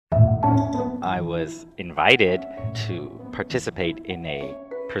I was invited to participate in a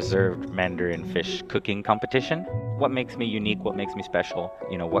preserved mandarin fish cooking competition. What makes me unique? What makes me special?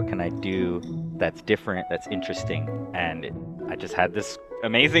 What can I do that's different, that's interesting? And I just had this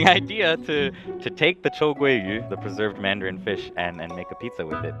amazing idea to take the chou gui yu, the preserved mandarin fish, and make a pizza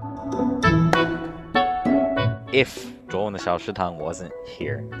with it. If Joel and the Xiao Shitang wasn't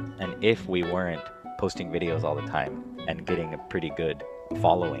here, and if we weren't posting videos all the time and getting a pretty good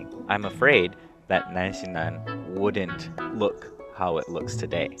following, I'm afraid that Nanxinan wouldn't look how it looks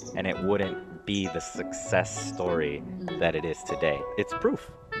today, and it wouldn't be the success story that it is today. It's proof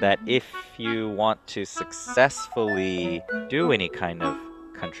that if you want to successfully do any kind of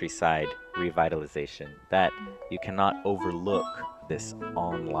countryside revitalization, that you cannot overlook this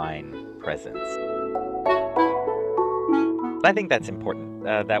online presence. I think that's important,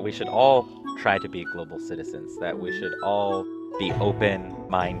 that we should all try to be global citizens, that we should all be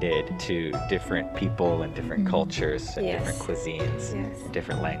open-minded to different people and different cultures and different cuisines, and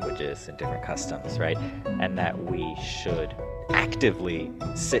different languages and different customs, right? And that we should actively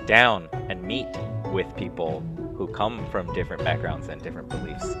sit down and meet with people who come from different backgrounds and different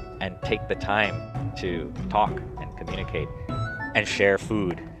beliefs and take the time to talk and communicate and share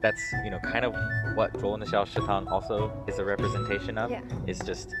food. That's, kind of what Joel and the Xiao Shitang also is a representation of, is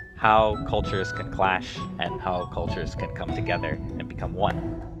just how cultures can clash and how cultures can come together and become one.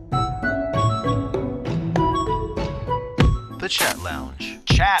 The Chat Lounge.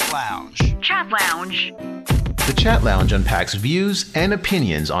 Chat Lounge. Chat Lounge. The Chat Lounge unpacks views and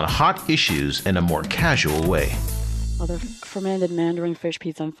opinions on hot issues in a more casual way. Well, the fermented mandarin fish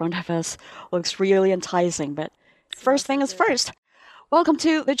pizza in front of us looks really enticing, but first thing is first. Welcome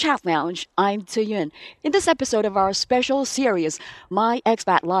to the Chat Lounge. I'm Ziyun. In this episode of our special series, My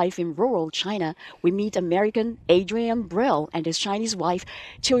Expat Life in Rural China, we meet American Adrien Brill and his Chinese wife,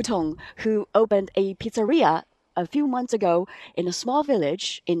 Qiu Tong, who opened a pizzeria a few months ago in a small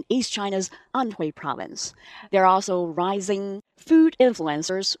village in East China's Anhui province. They're also rising food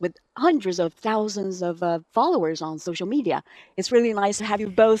influencers with hundreds of thousands of followers on social media. It's really nice to have you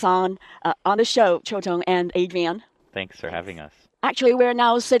both on the show, Qiu Tong and Adrien. Thanks for having us. Actually, we're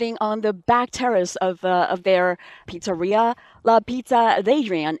now sitting on the back terrace of their pizzeria, La Pizza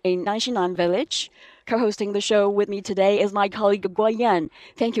d'Adrien in Nanxinan Village. Co-hosting the show with me today is my colleague Guo Yan.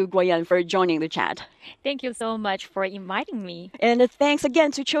 Thank you, Guo Yan, for joining the chat. Thank you so much for inviting me. And thanks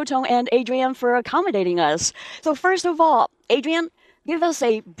again to Qiu Tong and Adrien for accommodating us. So first of all, Adrien, give us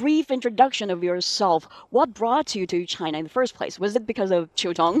a brief introduction of yourself. What brought you to China in the first place? Was it because of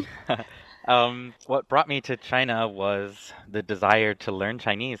Qiu Tong? What brought me to China was the desire to learn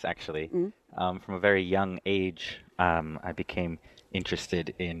Chinese, actually. From a very young age, I became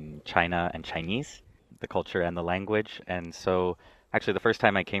interested in China and Chinese, the culture and the language. And so actually the first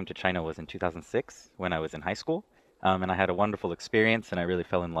time I came to China was in 2006 when I was in high school. And I had a wonderful experience, and I really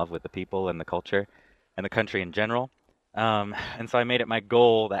fell in love with the people and the culture and the country in general. And so I made it my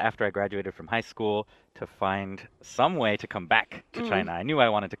goal that after I graduated from high school to find some way to come back to China. I knew I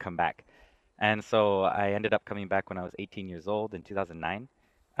wanted to come back. And so I ended up coming back when I was 18 years old in 2009,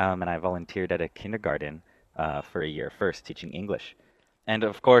 and I volunteered at a kindergarten for a year first, teaching English. And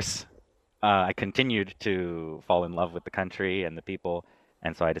of course, I continued to fall in love with the country and the people,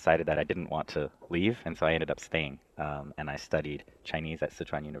 and so I decided that I didn't want to leave, and so I ended up staying, and I studied Chinese at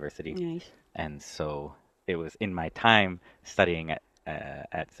Sichuan University. Nice. And so it was in my time studying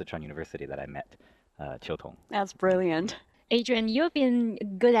at Sichuan University that I met Qiu Tong. That's brilliant. Adrien, you've been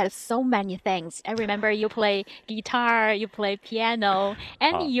good at so many things. I remember you play guitar, you play piano,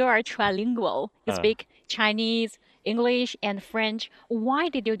 and you are trilingual. You speak Chinese, English, and French. Why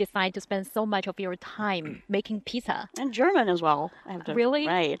did you decide to spend so much of your time making pizza? And German as well. Really?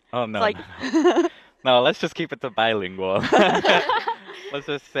 Right. Oh, no. It's like No, let's just keep it to bilingual. Let's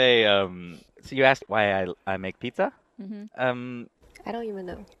just say, so you asked why I make pizza? I don't even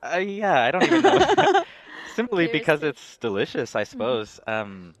know. Yeah, I don't even know. Simply because Seriously. it's delicious, I suppose.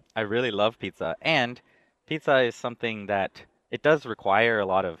 I really love pizza. And pizza is something that it does require a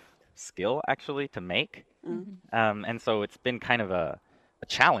lot of skill, actually, to make. And so it's been kind of a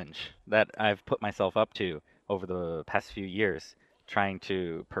challenge that I've put myself up to over the past few years, trying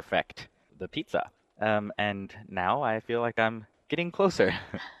to perfect the pizza. And now I feel like I'm getting closer.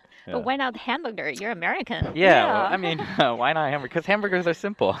 Yeah. But why not hamburger? You're American. Yeah, well, I mean, why not hamburger? Because hamburgers are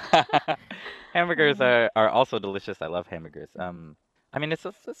simple. Hamburgers are also delicious. I love hamburgers. I mean, it's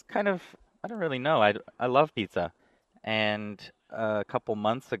just kind of, I don't really know. I love pizza. And a couple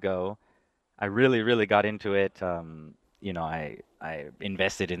months ago, I really got into it. I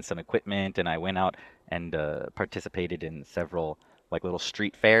invested in some equipment, and I went out and participated in several like little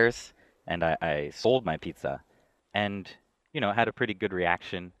street fairs and I sold my pizza, and had a pretty good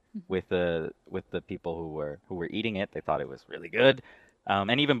reaction with the people who were eating it. They thought it was really good.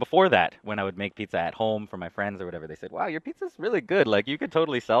 And even before that, when I would make pizza at home for my friends or whatever, they said, "Wow, your pizza's really good. Like you could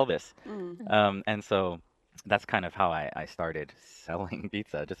totally sell this." And so that's kind of how I started selling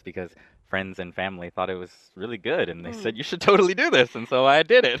pizza, just because friends and family thought it was really good, and they said you should totally do this, and so I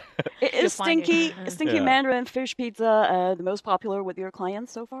did it. Is find it. stinky Yeah. mandarin fish pizza the most popular with your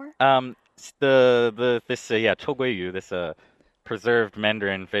clients so far? This yeah, 臭鳜鱼, this preserved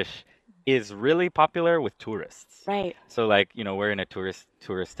mandarin fish is really popular with tourists. Right. So like, we're in a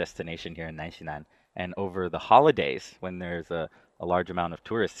tourist destination here in Nanshinan, and over the holidays when there's a large amount of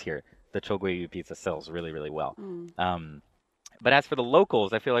tourists here, the 臭鳜鱼 pizza sells really, really well. But as for the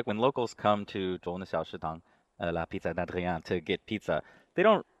locals, I feel like when locals come to 中的小食堂, La Pizza d'Adrien, to get pizza, they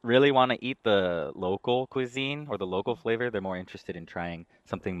don't really want to eat the local cuisine or the local flavor. They're more interested in trying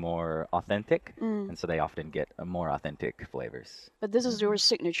something more authentic, and so they often get more authentic flavors. But this is your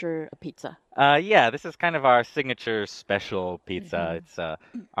signature pizza. Yeah, this is kind of our signature special pizza. It's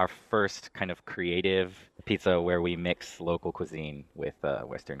our first kind of creative pizza where we mix local cuisine with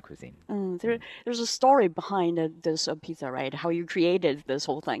Western cuisine. There's a story behind this pizza, right? How you created this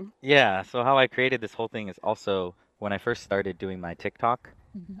whole thing. Yeah, so how I created this whole thing is also when I first started doing my TikTok,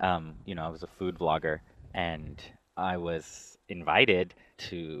 I was a food vlogger, and I was invited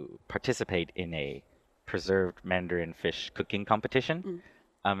to participate in a preserved mandarin fish cooking competition.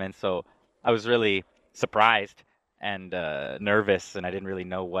 And so I was really surprised and nervous, and I didn't really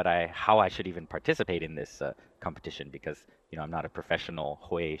know how I should even participate in this competition because, I'm not a professional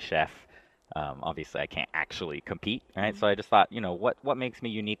hui chef. Obviously, I can't actually compete, right? So I just thought, what makes me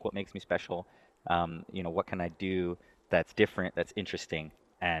unique? What makes me special? What can I do that's different, that's interesting?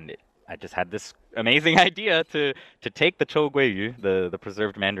 And I just had this amazing idea to take the 臭鳜鱼, the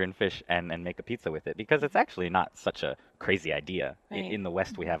preserved mandarin fish, and make a pizza with it, because it's actually not such a crazy idea. Right. In the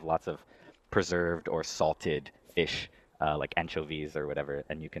West, we have lots of preserved or salted fish, like anchovies or whatever,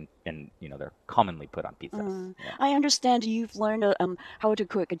 and they're commonly put on pizzas. Yeah. I understand you've learned how to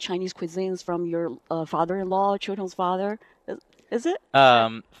cook Chinese cuisines from your father-in-law, children's father. Is it?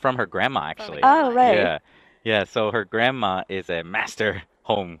 From her grandma, actually. Oh, right. Yeah. Yeah, so her grandma is a master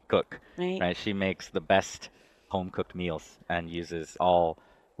home cook, Right. right? She makes the best home cooked meals and uses all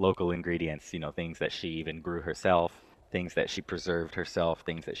local ingredients, things that she even grew herself, things that she preserved herself,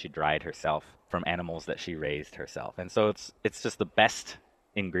 things that she dried herself from animals that she raised herself. And so it's just the best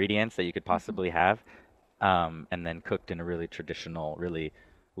ingredients that you could possibly have, and then cooked in a really traditional, really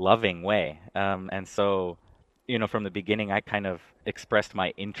loving way. And so, from the beginning, I kind of expressed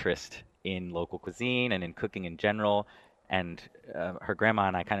my interest in local cuisine and in cooking in general. And her grandma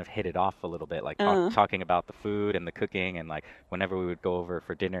and I kind of hit it off a little bit, like talking about the food and the cooking. And like whenever we would go over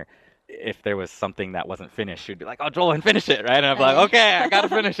for dinner, if there was something that wasn't finished, she'd be like, "Oh, Joel, and finish it," right? And I'm like, "Okay, I gotta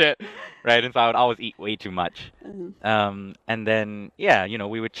finish it," right? And so I would always eat way too much. And then, yeah,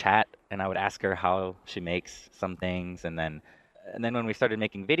 we would chat, and I would ask her how she makes some things. And then when we started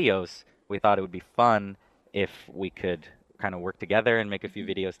making videos, we thought it would be fun if we could kind of work together and make a few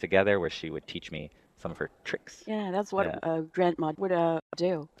videos together where she would teach me some of her tricks. Yeah, that's what Yeah. grandma would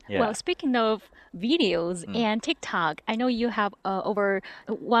do. Yeah. Well, speaking of videos and TikTok, I know you have over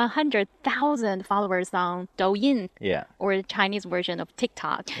 100,000 followers on Douyin, Yeah. or the Chinese version of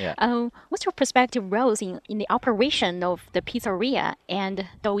TikTok. Yeah. What's your perspective, Rose, in the operation of the pizzeria and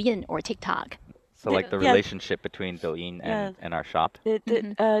Douyin or TikTok? So like the Yeah. relationship between Douyin and our shop. Did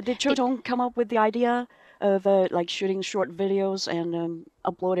Chotong come up with the idea of like shooting short videos and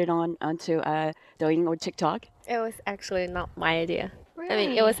upload it onto Douyin or TikTok? It was actually not my idea. I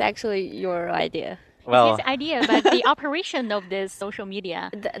mean, it was actually your idea. Well, His idea, but the operation of this social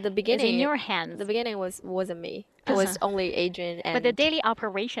media The is beginning in your hands. The beginning wasn't me. It was only Adrian and. But the daily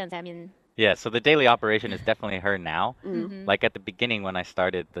operations, I mean, yeah, so the daily operation is definitely her now. Like at the beginning when I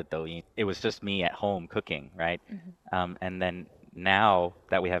started the Douyin, it was just me at home cooking, right? And then now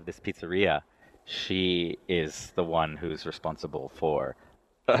that we have this pizzeria, she is the one who's responsible for,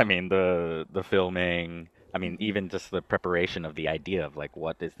 I mean, the filming. I mean, even just the preparation of the idea of like,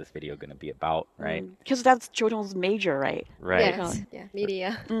 what is this video going to be about, right? Because that's Chotong's major, right? Right. Yes, yeah,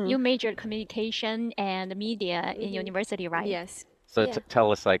 media. you majored communication and media in university, right? Yes. So Yeah.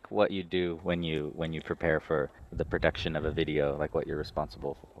 tell us like what you do when you prepare for the production of a video, like what you're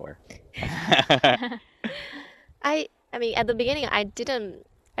responsible for. I mean, at the beginning, I didn't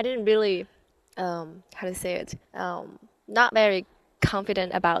really, how to say it, not very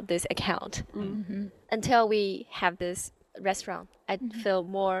confident about this account until we have this restaurant. I feel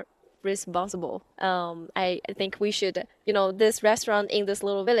more responsible. I think we should, this restaurant in this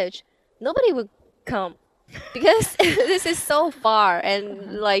little village, nobody would come because this is so far,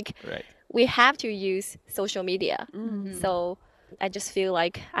 and like Right. we have to use social media. So I just feel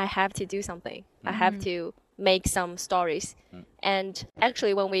like I have to do something. I have to make some stories. And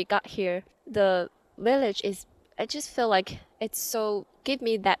actually, when we got here, the village is, I just feel like it's so, give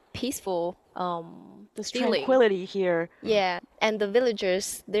me that peaceful This feeling. tranquility here. Yeah, and the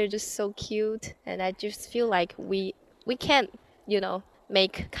villagers, they're just so cute, and I just feel like we can,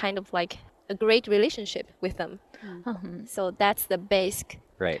 make kind of like a great relationship with them. So that's the basic.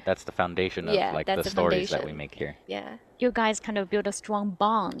 Right. That's the foundation of Yeah, like that's the the stories that we foundation. make here. Yeah. You guys kind of build a strong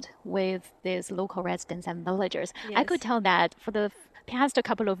bond with these local residents and villagers. I could Yes. tell that for the past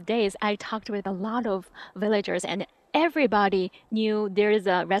couple of days, I talked with a lot of villagers, and everybody knew there is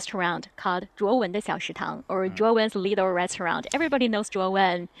a restaurant called 卓文的小食堂 or 卓文's Little Restaurant. Everybody knows 卓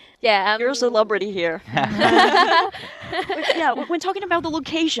文. Yeah. You're a celebrity here. Yeah, when talking about the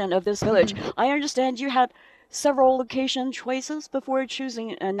location of this village, I understand you had several location choices before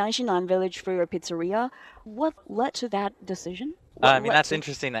choosing Nanshinan village for your pizzeria. What led to that decision? I What mean, led that's to-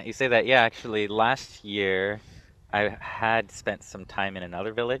 interesting that you say that. Yeah, actually, last year I had spent some time in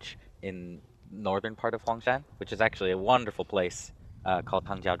another village in northern part of Huangshan, which is actually a wonderful place called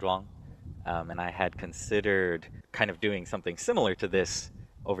Tangjiazhuang. And I had considered kind of doing something similar to this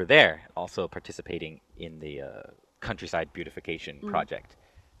over there, also participating in the countryside beautification project.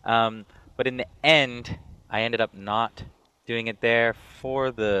 But in the end, I ended up not doing it there for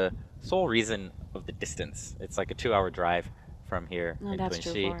the sole reason of the distance. It's like a 2-hour drive from here No, in that's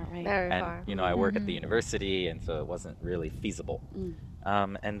too Tunxi. far, right? Very And far. I work at the university, and so it wasn't really feasible.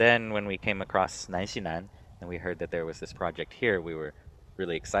 And then when we came across Nanshinan and we heard that there was this project here, we were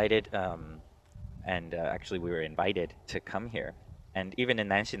really excited. And actually, we were invited to come here. And even in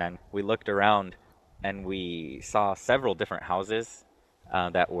Nanshinan, we looked around and we saw several different houses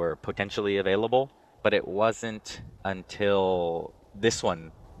that were potentially available, but it wasn't until this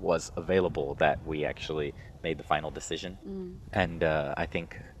one was available that we actually made the final decision. And I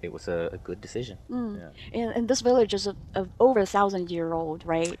think it was a good decision. Yeah. And this village is over 1,000-year-old,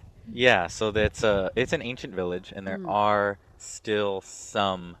 right? Yeah, so it's an ancient village, and there are still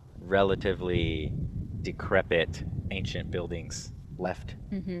some relatively decrepit ancient buildings left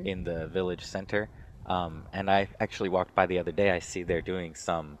in the village center. And I actually walked by the other day. I see they're doing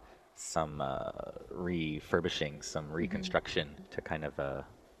some refurbishing, some reconstruction to kind of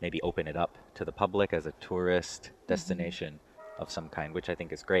maybe open it up to the public as a tourist destination of some kind, which I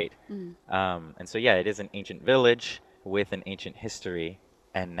think is great. And so yeah, it is an ancient village with an ancient history.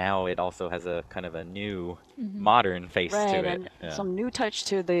 And now it also has a kind of a new modern face Right, to it. and Yeah. some new touch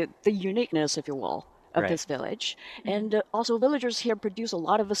to the uniqueness, if you will, of Right. this village. And also, villagers here produce a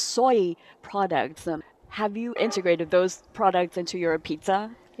lot of soy products. Have you integrated those products into your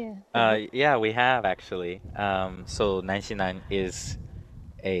pizza? Yeah. Yeah, we have actually. So Nanshinan is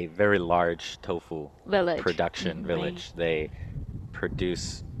a very large tofu Village. production village. They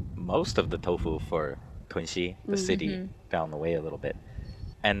produce most of the tofu for Tunxi, the city down the way a little bit.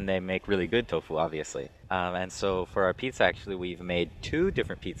 And they make really good tofu, obviously. And so for our pizza, actually, we've made 2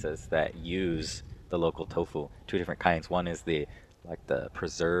 different pizzas that use the local tofu, 2 different kinds. One is the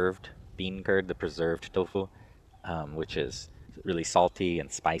preserved bean curd, the preserved tofu, which is really salty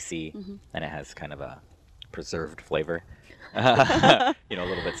and spicy, and it has kind of a preserved flavor. A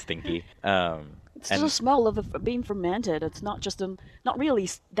little bit stinky. It's just a smell of it being fermented. It's not just not really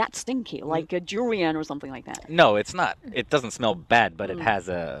that stinky, like a durian or something like that. No, it's not. It doesn't smell bad, but it has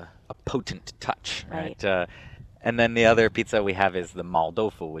a potent touch, right? And then the other pizza we have is the Mao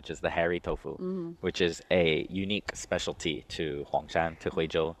tofu, which is the hairy tofu, which is a unique specialty to Huangshan, to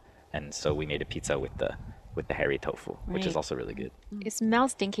Huizhou. And so we made a pizza with the hairy tofu, which is Right. also really good. It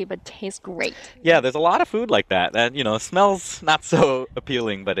smells stinky but tastes great. Yeah, there's a lot of food like that. That smells not so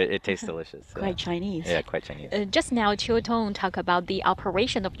appealing, but it tastes delicious. Quite Chinese. Yeah, quite Chinese. Just now, Chiu Tong talked about the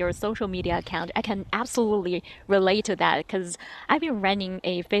operation of your social media account. I can absolutely relate to that because I've been running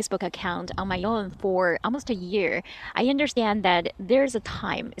a Facebook account on my own for almost a year. I understand that there's a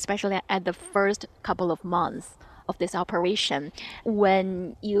time, especially at the first couple of months of this operation,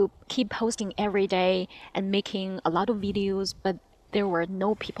 when you keep posting every day and making a lot of videos, but there were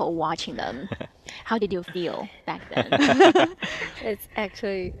no people watching them. How did you feel back then? It's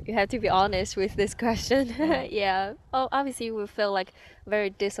actually, you have to be honest with this question. Yeah. Oh, obviously, we feel like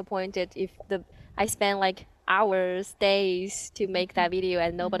very disappointed if I spend like hours, days to make that video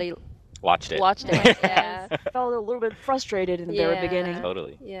and nobody Watched it. watched it. Yeah. Felt a little bit frustrated in the very Yeah. beginning.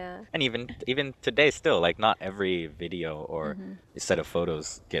 Totally. Yeah. And even today still, like not every video or set of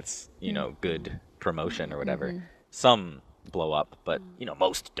photos gets, good promotion or whatever. Some blow up, but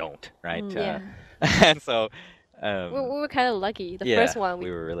most don't, right? Yeah. And so, We were kind of lucky. The yeah, first one we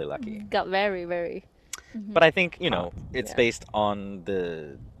were really lucky. got very, very. But I think it's Yeah. based on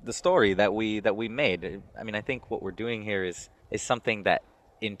the story that we made. I mean, I think what we're doing here is something that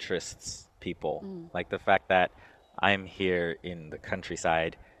interests people, like the fact that I'm here in the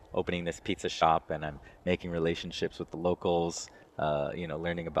countryside, opening this pizza shop, and I'm making relationships with the locals.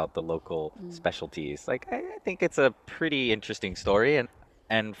 Learning about the local specialties. Like I think it's a pretty interesting story,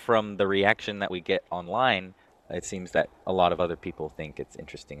 and from the reaction that we get online, it seems that a lot of other people think it's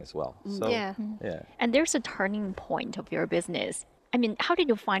interesting as well. So Yeah. yeah. And there's a turning point of your business. I mean, how did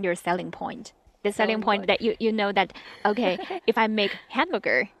you find your selling point? The selling point that you know that, okay, if I make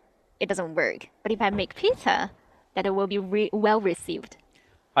hamburger, it doesn't work. But if I make pizza, that it will be well received.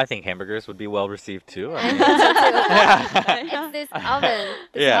 I think hamburgers would be well received too. I mean, It's this oven.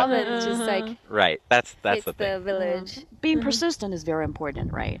 This Yeah. oven is just like right. That's fits the the thing. village. Being persistent is very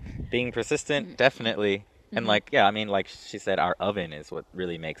important, right? Being persistent, definitely. And like she said, our oven is what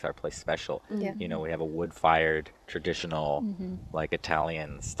really makes our place special. Yeah. We have a wood-fired, traditional, like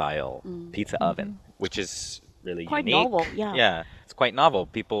Italian style pizza oven, which is really Quite unique. novel, yeah. Yeah, it's quite novel.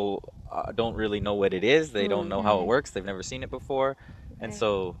 People don't really know what it is. They don't know how it works. They've never seen it before. And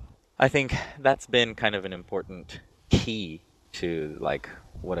so I think that's been kind of an important key to like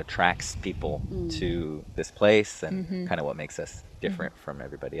what attracts people to this place and kind of what makes us different from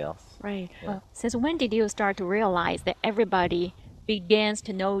everybody else. Right. Well, since when did you start to realize that everybody begins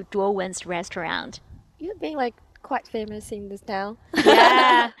to know Zhuo Wen's restaurant? You've been like quite famous in this town.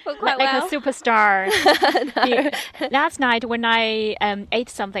 Yeah, For quite like well. a superstar. Last night when I ate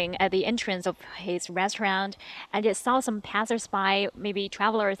something at the entrance of his restaurant, and I saw some passersby, maybe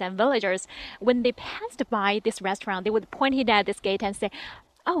travelers and villagers, when they passed by this restaurant, they would point it at this gate and say,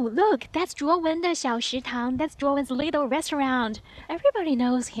 "Oh, look, that's 卓文的小食堂. That's 卓文's little restaurant." Everybody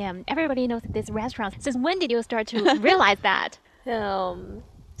knows him. Everybody knows this restaurant. Since when did you start to realize that?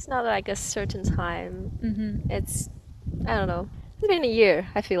 It's not like a certain time. It's, I don't know. It's been a year,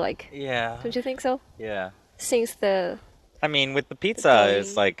 I feel like. Yeah. Don't you think so? Yeah. Since the I mean, with the pizza,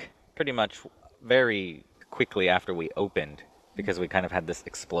 it's like pretty much very quickly after we opened, because we kind of had this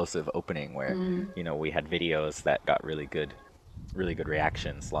explosive opening where, we had videos that got really good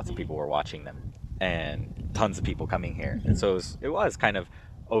reactions. Lots of people were watching them, and tons of people coming here. And so it was kind of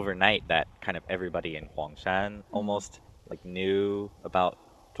overnight that kind of everybody in Huangshan almost like knew about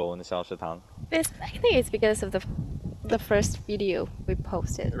卓文的小食堂. I think it's because of the first video we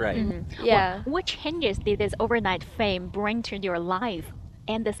posted. Right. Yeah. What changes did this overnight fame bring to your life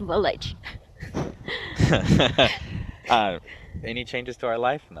and this village? Any changes to our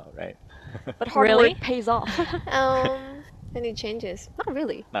life? No, right? But hard Really? work pays off. Any changes? Not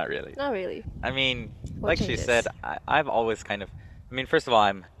really. Not really. Not really. I mean, What like she changes? said, I've always kind of, I mean, first of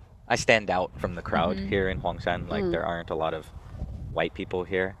all, I stand out from the crowd here in Huangshan. Like there aren't a lot of white people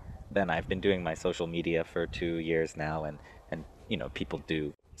here. Then I've been doing my social media for 2 years now, and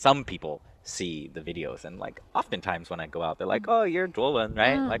some people see the videos, and like oftentimes when I go out, they're like, "Oh, you're Jolan,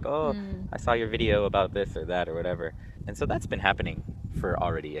 right?" Like, "Oh, I saw your video about this or that or whatever." And so that's been happening for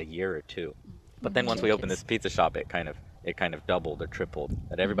already a year or two. But then once we opened this pizza shop, it kind of doubled or tripled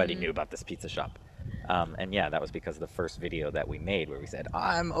that everybody knew about this pizza shop. And yeah, that was because of the first video that we made where we said,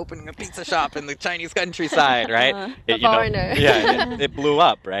 "I'm opening a pizza shop in the Chinese countryside," right? foreigner. It blew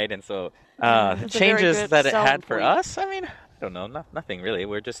up, right? And so the It's a very changes good that it selling had for point. us, I mean, I don't know, nothing really.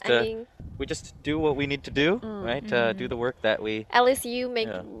 We're just I mean, we just do what we need to do, right? Do the work that we. at least you make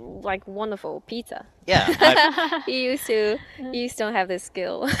Yeah. like wonderful pizza. Yeah, You used to have this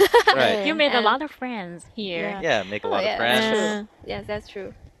skill. right. You made a And- lot of friends here. Yeah. Yeah, make a lot yeah, of that's friends. true. Yes, that's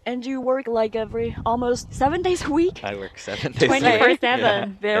true. And you work like almost 7 days a week. I work 7 days. a week.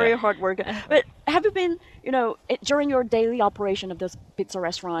 24/7. Very Yeah. hard work. But have you been, during your daily operation of this pizza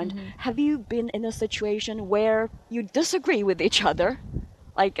restaurant, have you been in a situation where you disagree with each other?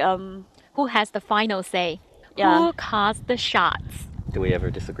 Like, Who has the final say? Yeah. Who calls the shots? Do we ever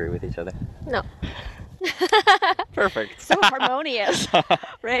disagree with each other? No. Perfect. so harmonious,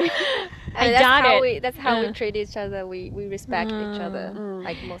 right? I mean, got it. That's how we treat each other. We respect each other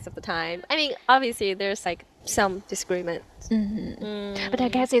like most of the time. I mean, obviously there's like some disagreement. But I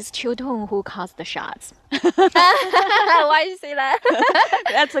guess it's Chiu Tong who calls the shots. Why you say that?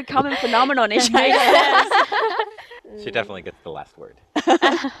 That's a common phenomenon in China. She definitely gets the last word.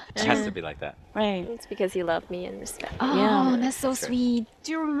 It has to be like that. Right. It's because you love me and respect me. Oh, Yeah. that's so sweet.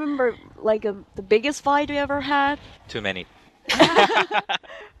 Do you remember like the biggest fight you ever had? Too many.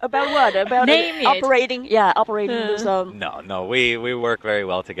 About what? About Name it. operating? Yeah, operating this. No, we work very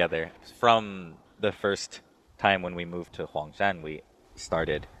well together. From the first time when we moved to Huangshan, we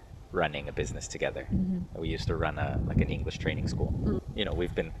started running a business together. We used to run an English training school.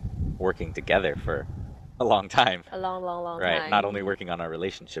 We've been working together for a long time. A long, long, long Right. time. Not only working on our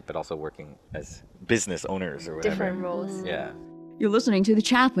relationship, but also working as business owners or whatever. Different roles. Yeah. You're listening to the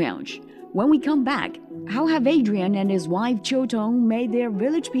Chat Lounge. When we come back, how have Adrien and his wife Chiu Tong made their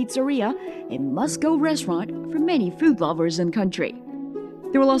village pizzeria a must-go restaurant for many food lovers in country?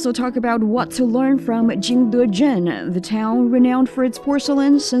 They will also talk about what to learn from Jingdezhen, the town renowned for its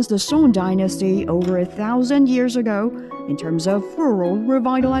porcelain since the Song Dynasty over 1,000 years ago, in terms of rural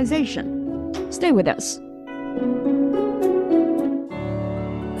revitalization. Stay with us.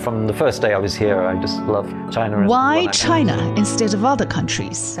 From the first day I was here, I just loved China. and Why what I- China instead of other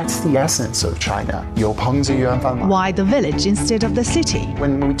countries? That's the essence of China. 有朋自远方来. Why the village instead of the city?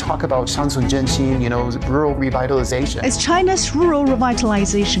 When we talk about 乡村振兴, rural revitalization. As China's rural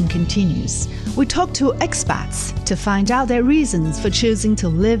revitalization continues, we talk to expats to find out their reasons for choosing to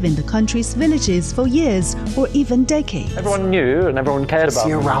live in the country's villages for years or even decades. Everyone knew and everyone cared about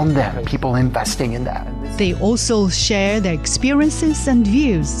See them. around them, people investing in that. They also share their experiences and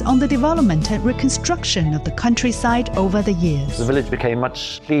views on the development and reconstruction of the countryside over the years. The village became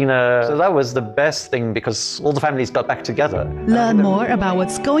much cleaner. So that was the best thing because all the families got back together. Learn more about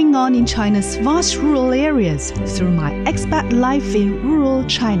what's going on in China's vast rural areas through My Expat Life in Rural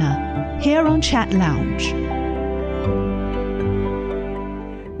China, here on Chat Lounge.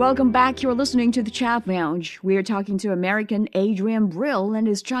 Welcome back. You're listening to the Chat Lounge. We're talking to American Adrien Brill and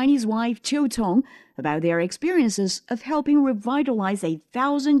his Chinese wife Chiu Tong about their experiences of helping revitalize a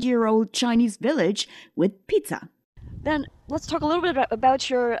 1,000-year-old Chinese village with pizza. Then let's talk a little bit about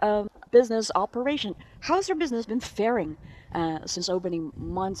your business operation. How's your business been faring since opening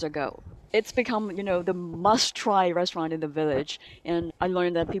months ago? It's become, the must-try restaurant in the village. And I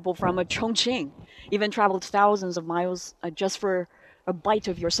learned that people from Chongqing even traveled thousands of miles just for a bite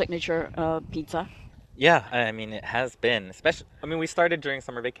of your signature pizza. Yeah, I mean, it has been, especially, we started during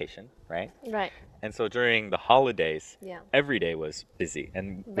summer vacation, right? Right. And so during the holidays, Yeah. every day was busy.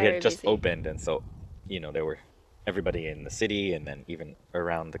 And we Very had just busy. opened, and so, there were everybody in the city and then even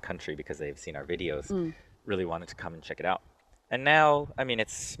around the country because they've seen our videos, really wanted to come and check it out. And now,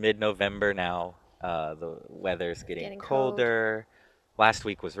 it's mid-November now. The weather's getting cold. colder. Last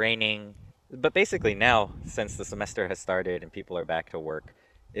week was raining. But basically now, since the semester has started and people are back to work,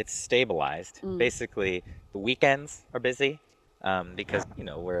 it's stabilized. Basically, the weekends are busy because,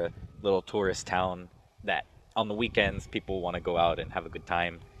 we're a little tourist town that on the weekends people want to go out and have a good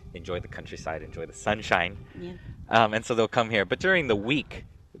time, enjoy the countryside, enjoy the sunshine. Yeah. And so they'll come here. But during the week,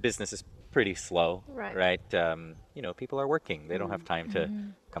 business is pretty slow, Right. People are working. They don't have time to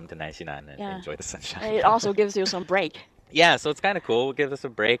come to Naishinan and Yeah. enjoy the sunshine. It also gives you some break. Yeah, so it's kind of cool. It gives us a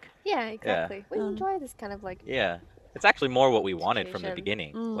break. Yeah, exactly. We enjoy this kind of Yeah. It's actually more what we wanted from the Situation.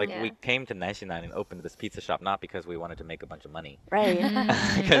 beginning. Yeah. We came to Naishinan and opened this pizza shop not because we wanted to make a bunch of money. Right.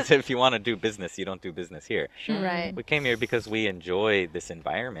 Because if you want to do business, you don't do business here. Right. We came here because we enjoy this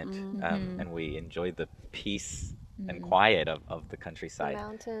environment and we enjoy the peace and quiet of the countryside. The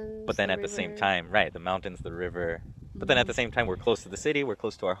mountains. But then the at the same river. time, right, the mountains, the river. But then at the same time, we're close to the city, we're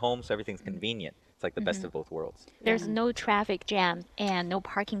close to our home, so everything's convenient. It's like the best of both worlds. There's no traffic jam and no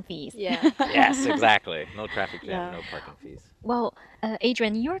parking fees. Yeah. Yes, exactly. No traffic jam, Yeah. no parking fees. Well,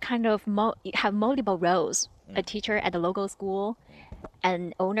 Adrian, you're kind of you have multiple roles: a teacher at the local school,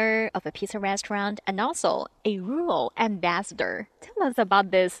 an owner of a pizza restaurant, and also a rural ambassador. Tell us about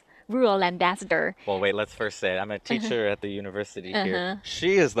this rural ambassador. Well, wait, let's first say I'm a teacher at the university here.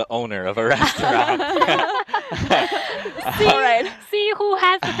 She is the owner of a restaurant. See, All right. see who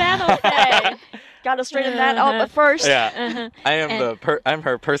has the final say. Gotta straighten that up first. Yeah. I am I'm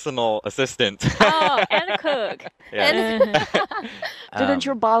her personal assistant. Oh, and cook. Yeah. Didn't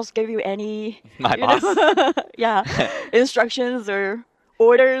your boss give you any My you know, boss? yeah, instructions or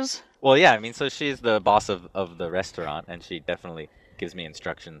orders? Well, yeah, so she's the boss of the restaurant, and she definitely gives me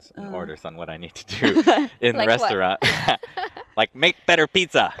instructions and orders on what I need to do in the Like what? restaurant. Like, make better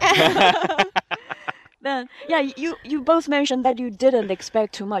pizza. Then, yeah, you both mentioned that you didn't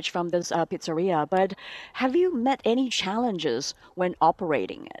expect too much from this pizzeria, but have you met any challenges when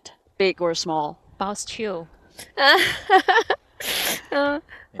operating it, big or small? Boss Chu. Oh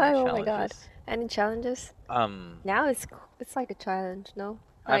my god. challenges? Any challenges? Now it's like a challenge, no?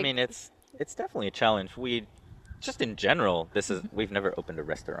 I mean, it's definitely a challenge. Just in general, we've never opened a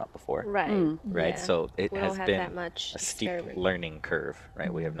restaurant before. Right. Right, Yeah. so it We has don't have been that much a steep experiment. learning curve,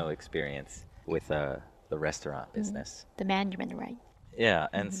 right? We have no experience with the restaurant business. The management, right? Yeah,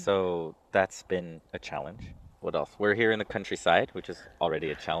 and so that's been a challenge. What else? We're here in the countryside, which is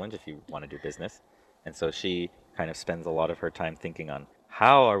already a challenge if you want to do business. And so she kind of spends a lot of her time thinking on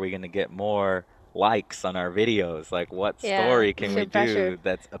how are we going to get more likes on our videos? Like, what Yeah, story can we the pressure. do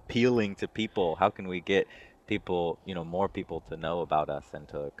that's appealing to people? How can we get people, more people to know about us and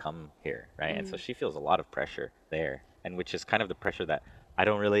to come here, right? And so she feels a lot of pressure there, and which is kind of the pressure that I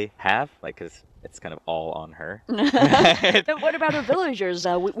don't really have, like, because it's kind of all on her. Then what about the villagers?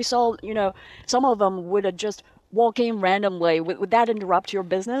 We saw, some of them would just walk in randomly. Would that interrupt your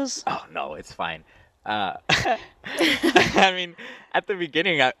business? Oh no, it's fine. I mean, at the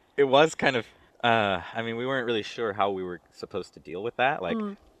beginning, it was kind of. I mean, we weren't really sure how we were supposed to deal with that. Like,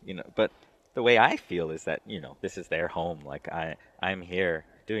 but the way I feel is that this is their home. Like I'm here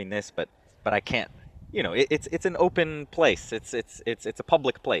doing this, but I can't. It's an open place. It's a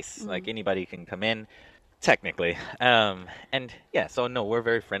public place. Like anybody can come in, technically. And yeah, so no, we're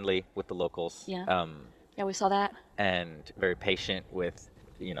very friendly with the locals. Yeah. Yeah, we saw that. And very patient with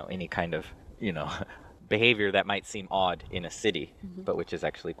any kind of behavior that might seem odd in a city, but which is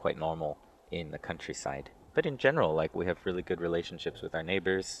actually quite normal in the countryside. But in general, like, we have really good relationships with our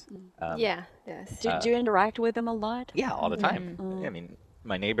neighbors. Yeah, yes. Do you interact with them a lot? Yeah, all the time. I mean,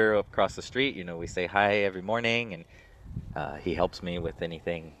 my neighbor across the street, we say hi every morning, and he helps me with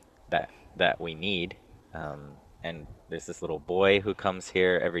anything that we need. And there's this little boy who comes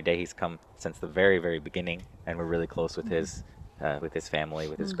here every day. He's come since the very, very beginning, and we're really close with his family,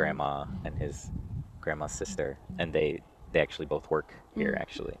 with his grandma and his grandma's sister, and they actually both work here,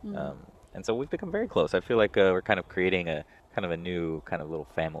 actually. And so we've become very close. I feel like we're kind of creating a kind of a new kind of little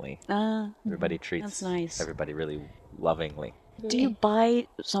family. Everybody treats that's nice. everybody really lovingly. Do you buy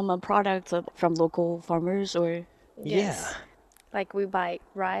some products from local farmers or? Yes. Like we buy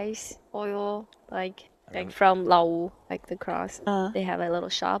rice, oil, like from Lao, like the cross. They have a little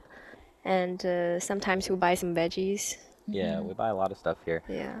shop, and sometimes we buy some veggies. Yeah, we buy a lot of stuff here.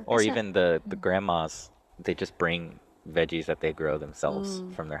 Yeah. Or even the grandmas, they just bring veggies that they grow themselves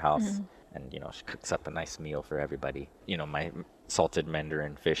from their house. And, she cooks up a nice meal for everybody. My salted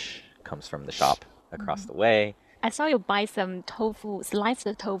mandarin fish comes from the shop across the way. I saw you buy some tofu, sliced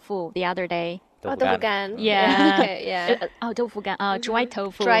tofu the other day. Oh, tofu gan. Yeah. Okay, yeah. Tofu gan, dry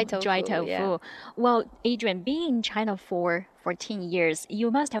tofu. Dry tofu, yeah. Well, Adrian, being in China for 14 years,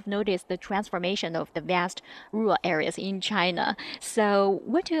 you must have noticed the transformation of the vast rural areas in China. So,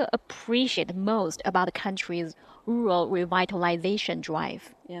 what do you appreciate most about the country's rural revitalization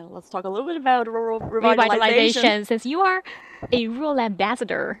drive? Yeah, let's talk a little bit about rural revitalization. Since you are a rural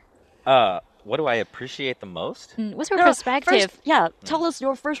ambassador. What do I appreciate the most? What's your perspective? First, tell us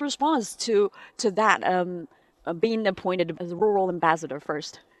your first response to that, being appointed as a rural ambassador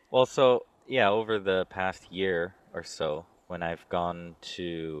first. Well, so, yeah, over the past year or so, when I've gone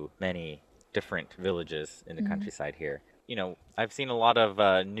to many different villages in the countryside here, I've seen a lot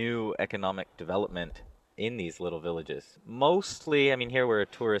of new economic development in these little villages. Mostly, I mean, here we're a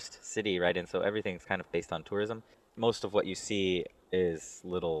tourist city, right? And so everything's kind of based on tourism. Most of what you see is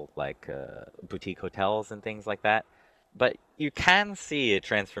little, like, boutique hotels and things like that. But you can see a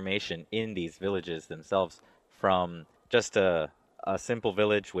transformation in these villages themselves from just a simple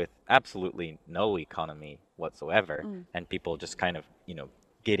village with absolutely no economy whatsoever, and people just kind of,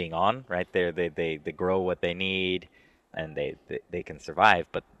 getting on, right? They grow what they need, and they can survive,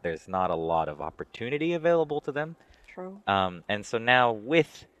 but there's not a lot of opportunity available to them. True. And so now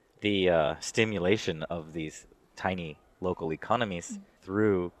with the stimulation of these tiny local economies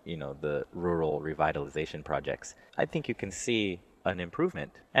through, the rural revitalization projects, I think you can see an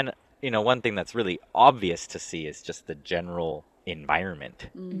improvement. And, one thing that's really obvious to see is just the general environment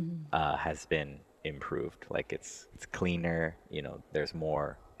has been improved. Like, it's cleaner, there's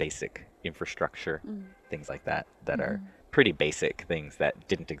more basic infrastructure, things like that are pretty basic things that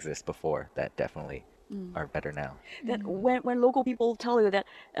didn't exist before that definitely are better now. That when local people tell you that,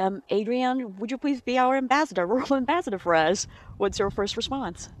 Adrian, would you please be our ambassador, rural ambassador for us? What's your first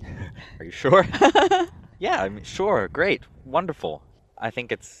response? Are you sure? Yeah, I mean, sure, great, wonderful. I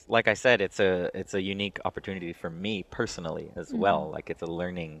think it's, like I said, it's a unique opportunity for me personally as well. Like, it's a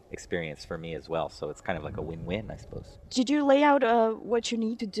learning experience for me as well. So it's kind of like a win-win, I suppose. Did you lay out what you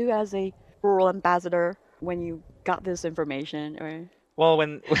need to do as a rural ambassador when you got this information, or? Well,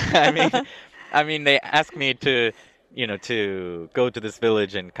 when I mean, they asked me to, to go to this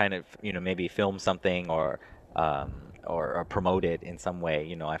village and kind of, maybe film something or promote it in some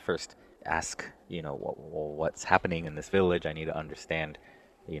way. I first ask, what's happening in this village. I need to understand,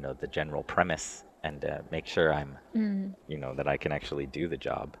 the general premise and make sure I'm, that I can actually do the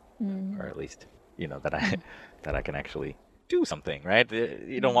job, or at least, that I can actually do something, right?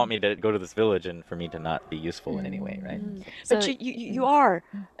 You don't want me to go to this village and for me to not be useful in any way, right? But you are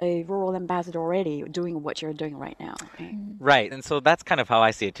a rural ambassador already doing what you're doing right now. Right? Right, and so that's kind of how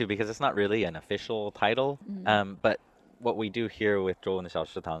I see it too, because it's not really an official title. But what we do here with 中文的小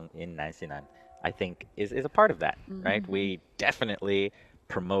食堂 in Nanxinan, I think is a part of that, right? We definitely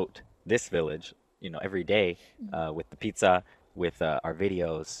promote this village, every day with the pizza, with our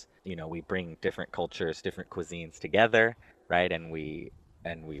videos. We bring different cultures, different cuisines together, right? And we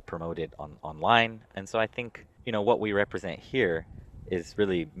promote it online. And so I think, what we represent here is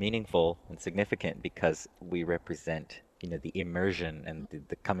really meaningful and significant because we represent, the immersion and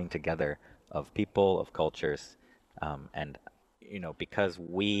the coming together of people, of cultures, and because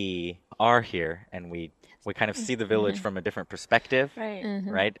we are here and we kind of see the village from a different perspective,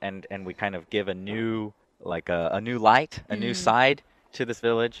 right? And we kind of give a new a new light, a new side to this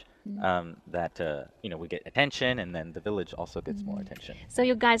village, that we get attention, and then the village also gets more attention. So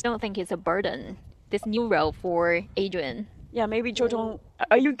you guys don't think it's a burden, this new role for Adrien? Yeah, maybe Zhou,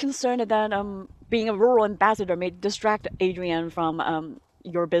 are you concerned that being a rural ambassador may distract Adrien from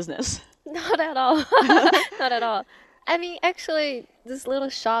your business? Not at all. Not at all. I mean, actually, this little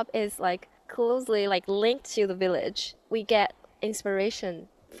shop is closely linked to the village. We get inspiration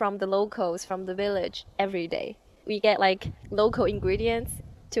from the locals, from the village every day. We get local ingredients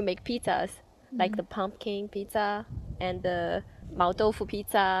to make pizzas, like the pumpkin pizza and the Mao Tofu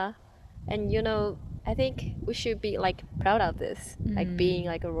pizza. And I think we should be proud of this, being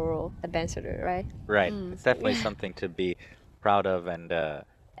a rural ambassador, right? Right. It's definitely something to be proud of, and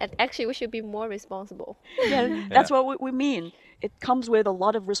actually, we should be more responsible. Yeah, that's what we mean. It comes with a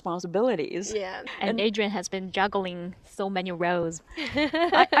lot of responsibilities. Yeah. And Adrien has been juggling so many roles.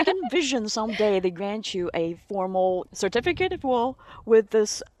 I can envision someday they grant you a formal certificate, if you will, with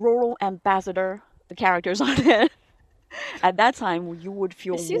this rural ambassador, the characters on it. At that time, you would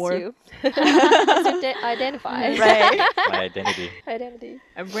feel It suits more. you. Identify. Right. my identity. Identity.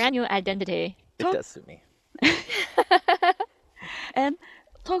 A brand new identity. It does suit me. And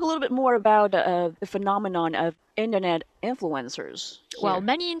talk a little bit more about the phenomenon of internet influencers. Well,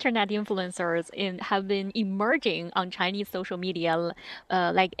 many internet influencers have been emerging on Chinese social media,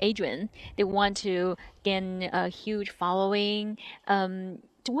 like Adrien. They want to gain a huge following.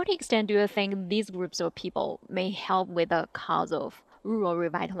 To what extent do you think these groups of people may help with the cause of rural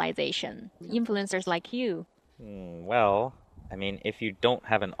revitalization? Influencers like you. Well, I mean, if you don't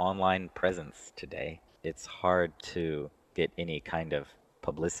have an online presence today, it's hard to get any kind of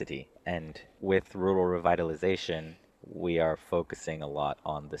publicity. And with rural revitalization, we are focusing a lot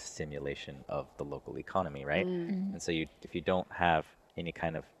on the stimulation of the local economy, right? And so if you don't have any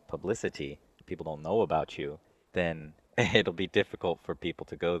kind of publicity, people don't know about you, then it'll be difficult for people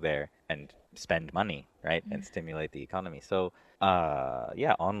to go there and spend money, right? And stimulate the economy. So,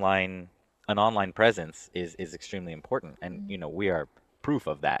 yeah, an online presence is extremely important. And, we are proof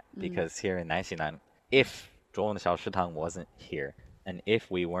of that because here in Nanxinan, if 中文的小食堂 wasn't here, and if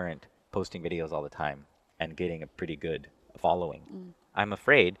we weren't posting videos all the time and getting a pretty good following, I'm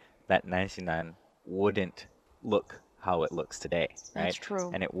afraid that Nanxinan wouldn't look how it looks today, right? That's true.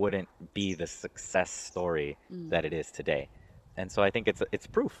 And it wouldn't be the success story that it is today. And so I think it's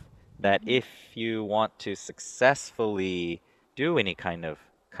proof that if you want to successfully do any kind of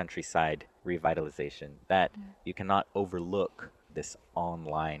countryside revitalization, that you cannot overlook this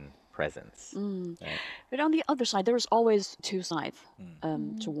online presence. Right? But on the other side, there's always two sides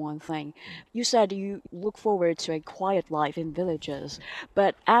to one thing. You said you look forward to a quiet life in villages,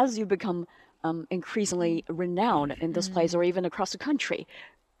 but as you become increasingly renowned in this place or even across the country,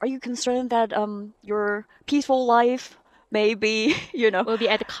 are you concerned that your peaceful life may be, Will be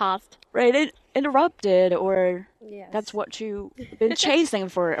at cost. right, interrupted, or Yes. that's what you've been chasing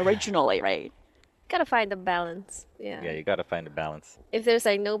for originally, right? Gotta find the balance. Yeah. Yeah, you got to find a balance. If there's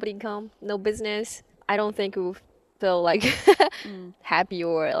nobody income, no business, I don't think we feel happy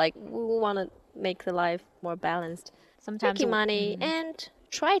or we want to make the life more balanced. Sometimes Making money and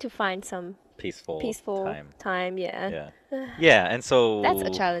try to find some Peaceful time. Yeah. Yeah, and so That's a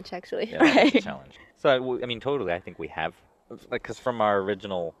challenge actually. Yeah, that's a challenge. So I mean, totally, I think we have, because from our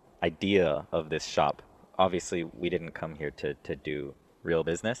original idea of this shop, obviously we didn't come here to do real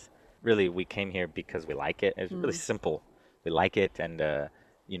business. Really, we came here because we like it. It's really simple. We like it, and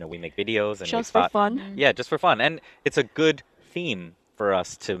we make videos, and Just we for thought, fun? Yeah, just for fun, and it's a good theme for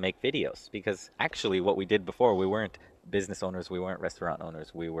us to make videos because actually, what we did before, we weren't business owners, we weren't restaurant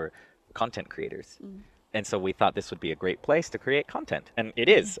owners, we were content creators. And so we thought this would be a great place to create content. And it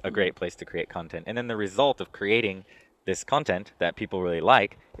is a great place to create content. And then the result of creating this content that people really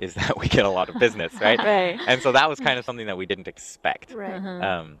like is that we get a lot of business, right? Right. And so that was kind of something that we didn't expect.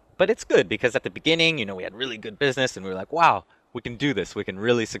 Right. But it's good because at the beginning, we had really good business and we were like, wow, we can do this. We can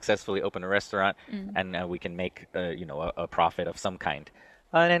really successfully open a restaurant and we can make, a profit of some kind.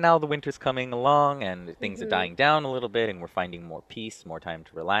 And then now the winter's coming along and things are dying down a little bit and we're finding more peace, more time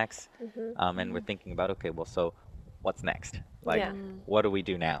to relax. And we're thinking about, okay, well, so what's next? Like, what do we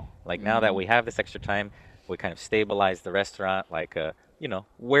do now? Like, now that we have this extra time, we kind of stabilize the restaurant. Like,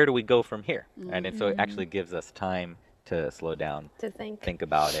 where do we go from here? And so it actually gives us time to slow down, To think. think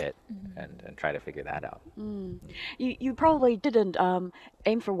about it, and try to figure that out. You probably didn't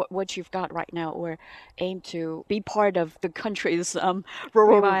aim for what you've got right now, or aim to be part of the country's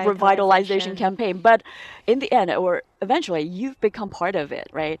rural revitalization campaign. But in the end, or eventually, you've become part of it,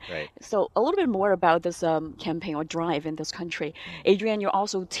 right? Right. So a little bit more about this campaign or drive in this country. Adrien, you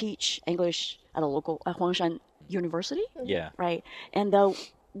also teach English at a local Huangshan University, Yeah. right? And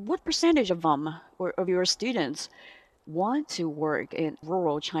what percentage of them, or of your students, want to work in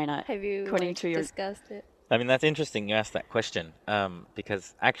rural China? Have you according to your discussed it? I mean, that's interesting you asked that question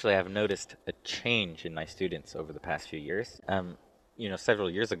because actually I've noticed a change in my students over the past few years. Several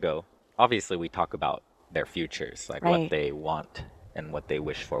years ago, obviously we talk about their futures, like what they want and what they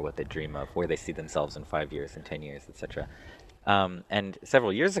wish for, what they dream of, where they see themselves in 5 years, in 10 years, etc. And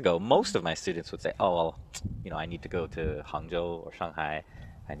several years ago, most of my students would say, oh, well, I need to go to Hangzhou or Shanghai.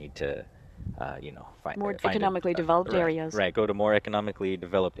 I need to find more economically developed areas. Right, go to more economically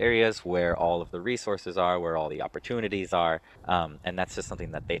developed areas where all of the resources are, where all the opportunities are, and that's just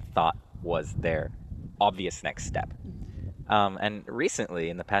something that they thought was their obvious next step. And recently,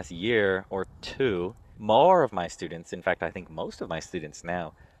 in the past year or two, more of my students, in fact, I think most of my students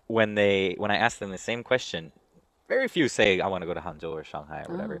now, when I ask them the same question, very few say, I want to go to Hangzhou or Shanghai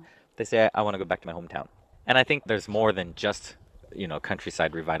or whatever. They say, I want to go back to my hometown. And I think there's more than just,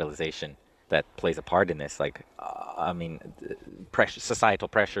 countryside revitalization that plays a part in this. Like, societal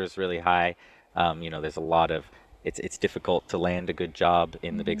pressure is really high. There's a lot of, it's difficult to land a good job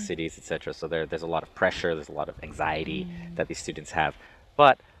in the big cities, etc. So there's a lot of pressure, there's a lot of anxiety that these students have.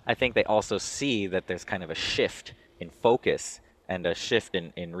 But I think they also see that there's kind of a shift in focus and a shift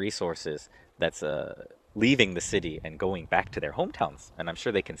in resources that's leaving the city and going back to their hometowns. And I'm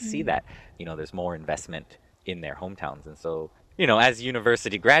sure they can see that, there's more investment in their hometowns. And so, as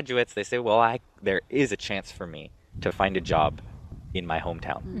university graduates, they say, well, there is a chance for me to find a job in my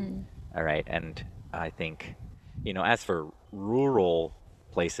hometown. All right. And I think, as for rural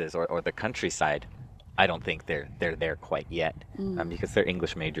places or the countryside, I don't think they're there quite yet because they're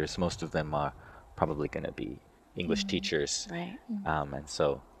English majors. Most of them are probably going to be English teachers. Right. And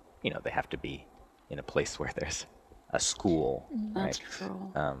so, they have to be in a place where there's a school. That's right?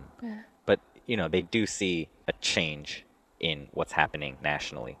 true. But, they do see a change in what's happening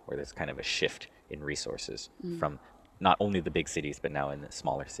nationally, where there's kind of a shift in resources from not only the big cities, but now in the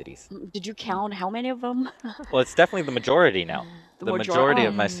smaller cities. Did you count how many of them? Well, it's definitely the majority now. The majority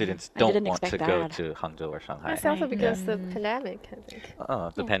of my I students didn't don't want to expect go that. to Hangzhou or Shanghai. It's also because the pandemic, I think.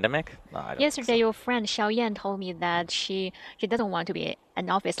 Oh, the pandemic? No, I don't think Yesterday, so. your friend Xiao Yan told me that she doesn't want to be an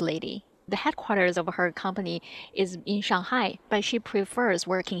office lady. The headquarters of her company is in Shanghai, but she prefers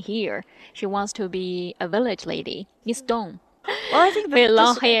working here. She wants to be a village lady. Miss Dong. Well, I think With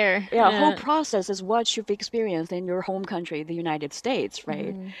long hair. whole process is what you've experienced in your home country, the United States,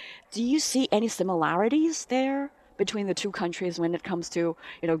 right? Do you see any similarities there between the two countries when it comes to,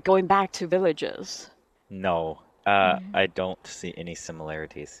 going back to villages? No, I don't see any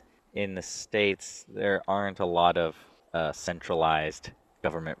similarities. In the States, there aren't a lot of centralized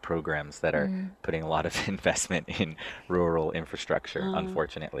government programs that are putting a lot of investment in rural infrastructure,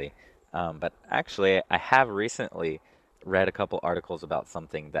 unfortunately. But actually, I have recently read a couple articles about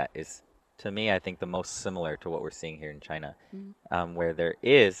something that is, to me, I think the most similar to what we're seeing here in China, where there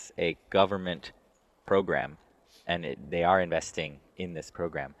is a government program, and they are investing in this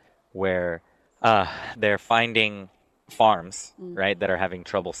program, where they're finding farms, right, that are having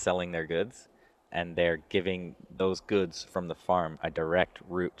trouble selling their goods, and they're giving those goods from the farm a direct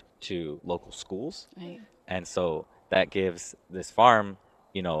route to local schools. Right. And so that gives this farm,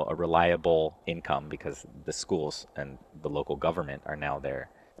 a reliable income because the schools and the local government are now their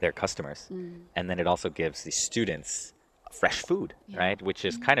customers. And then it also gives the students fresh food, right, which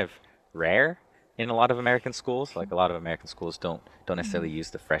is kind of rare in a lot of American schools. Like a lot of American schools don't necessarily use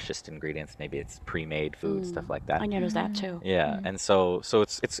the freshest ingredients. Maybe it's pre-made food, stuff like that. I noticed that too. Yeah, and so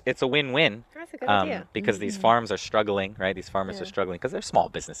it's a win-win That's a good idea. because these farms are struggling, right? These farmers are struggling because they're small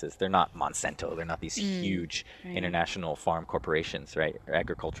businesses. They're not Monsanto. They're not these huge international farm corporations, right? Or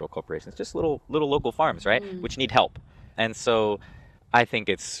agricultural corporations. Just little local farms, right? Which need help. And so I think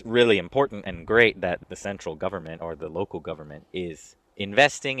it's really important and great that the central government or the local government is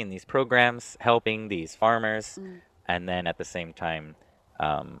investing in these programs, helping these farmers, and then at the same time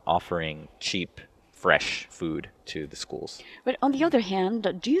offering cheap, fresh food to the schools. But on the other hand,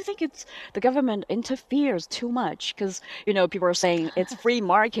 do you think it's the government interferes too much? Because, people are saying it's free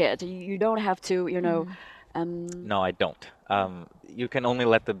market. You don't have to, No, I don't. You can only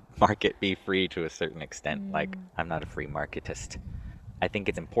let the market be free to a certain extent. Like, I'm not a free marketist. I think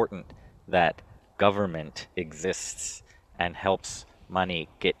it's important that government exists and helps money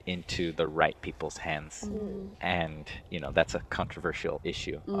get into the right people's hands. And, that's a controversial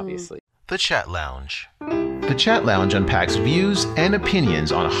issue, obviously. The Chat Lounge. The Chat Lounge unpacks views and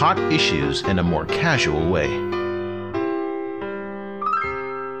opinions on hot issues in a more casual way.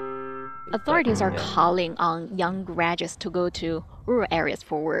 Authorities are calling on young graduates to go to rural areas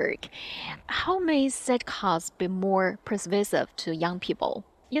for work. How may such calls be more persuasive to young people?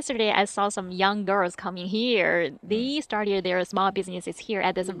 Yesterday, I saw some young girls coming here. They started their small businesses here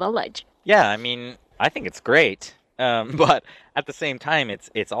at this village. Yeah, I mean, I think it's great. But at the same time,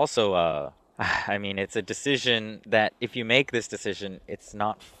 it's also it's a decision that if you make this decision, it's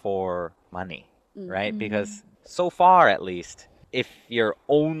not for money, right? Because so far, at least, if your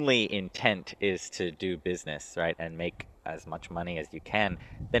only intent is to do business, right, and make as much money as you can,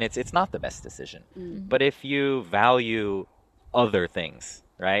 then it's not the best decision. But if you value other things,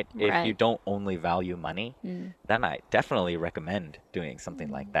 right? If you don't only value money, then I definitely recommend doing something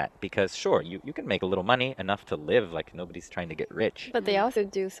like that. Because sure, you can make a little money, enough to live, like nobody's trying to get rich. But they also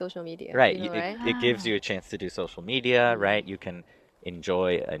do social media. Right. Right? It gives you a chance to do social media, right? You can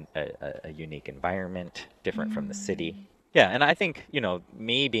enjoy a unique environment, different from the city. Yeah, and I think,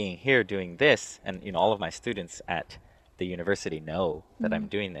 me being here doing this, and, all of my students at the university know that I'm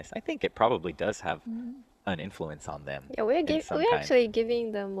doing this, I think it probably does have an influence on them. Yeah, we're actually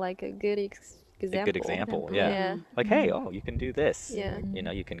giving them like a good example. A good example, yeah. Like, hey, you can do this. Yeah.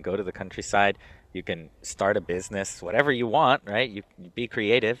 You can go to the countryside, you can start a business, whatever you want, right? You be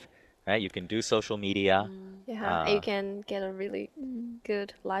creative, right? You can do social media. Yeah, you can get a really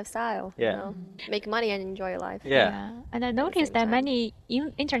good lifestyle. Yeah. Make money and enjoy your life. Yeah. And I noticed that many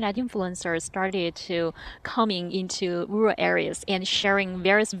internet influencers started to coming into rural areas and sharing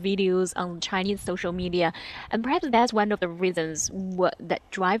various videos on Chinese social media. And perhaps that's one of the reasons that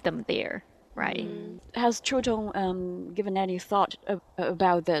drive them there, right? Has Chotong given any thought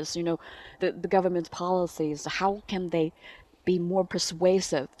about this? The government's policies. How can they be more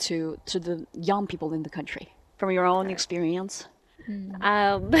persuasive to the young people in the country? From your own experience?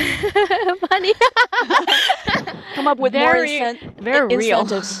 Money. Come up with Very real.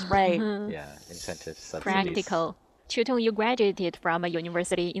 incentives, right? Yeah, incentives, subsidies. Practical. Chutong, you graduated from a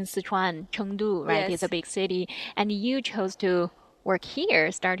university in Sichuan, Chengdu, right? Yes. It's a big city. And you chose to work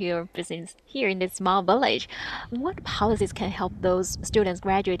here, start your business here in this small village. What policies can help those students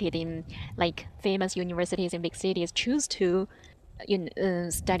graduated in like famous universities in big cities choose to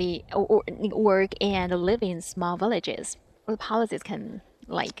study or work and live in small villages? What policies can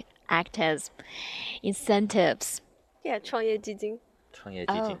like act as incentives? Yeah, 创业基金. 创业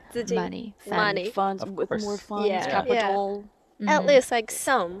基金. 资金. Money. Funds Of with course. more funds, Yeah. capital. At least like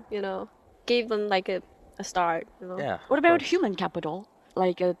some, give them like a start. Yeah. What of about course. human capital?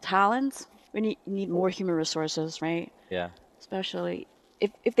 Like talents? We need more human resources, right? Yeah. Especially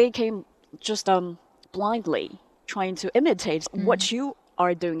if they came just blindly trying to imitate what you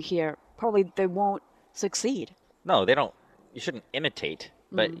are doing here, probably they won't succeed. No, they don't. You shouldn't imitate,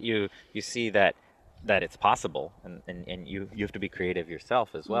 but you see that it's possible, and you have to be creative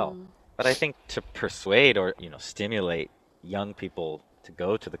yourself as well. But I think to persuade or stimulate young people to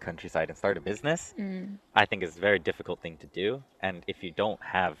go to the countryside and start a business, I think is a very difficult thing to do. And if you don't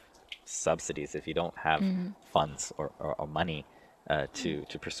have subsidies, if you don't have funds or money to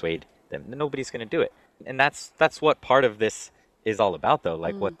persuade them, then nobody's going to do it. And that's what part of this is all about, though.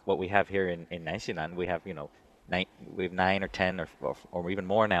 Like what we have here in Nanxinan, we have we have 9 or 10 or even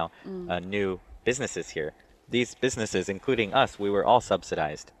more now new businesses here. These businesses, including us, we were all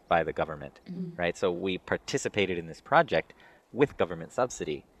subsidized by the government, right? So we participated in this project with government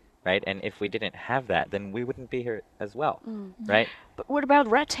subsidy, right? And if we didn't have that, then we wouldn't be here as well, right? But what about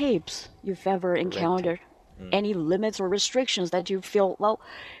red tapes you've ever encountered? Any limits or restrictions that you feel, well,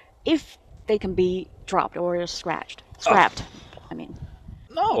 if they can be dropped or scrapped, I mean.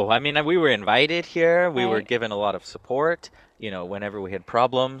 No, I mean, we were invited here. We were Right. given a lot of support. Whenever we had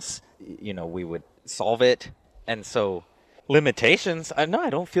problems, we would solve it. And so limitations, no, I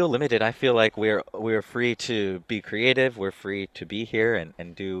don't feel limited. I feel like we're free to be creative. We're free to be here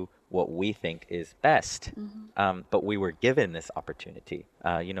and do what we think is best. But we were given this opportunity.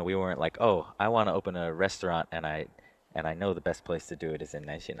 We weren't like, oh, I want to open a restaurant and I know the best place to do it is in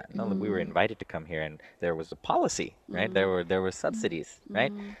Nanshan. No, we were invited to come here, and there was a policy, right? There were subsidies,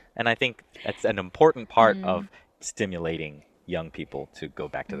 right? And I think that's an important part of stimulating young people to go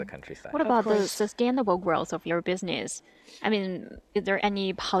back to the countryside. What about the sustainable growth of your business? I mean, is there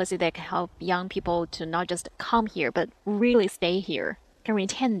any policy that can help young people to not just come here, but really stay here, can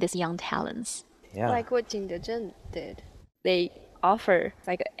retain these young talents? Yeah. Like what Jingdezhen did. They offer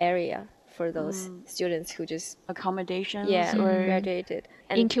like an area for those students who just Accommodations or graduated.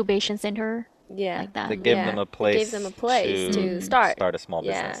 And Incubation center, like that. They give them a place, They gave them a place to start a small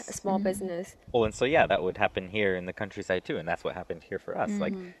business. a small business. Well, and so that would happen here in the countryside too, and that's what happened here for us.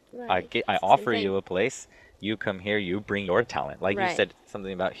 Like, Right. I offer you a place. You come here. You bring your talent. Like you Right. said,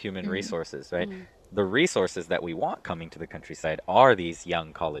 something about human resources, right? The resources that we want coming to the countryside are these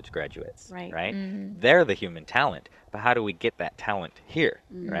young college graduates, Right. They're the human talent, but how do we get that talent here,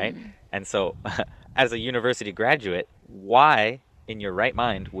 right? And so, as a university graduate, why, in your right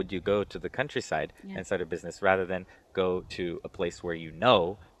mind, would you go to the countryside and start a business rather than go to a place where you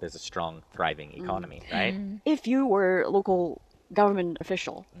know there's a strong, thriving economy, right? If you were a local government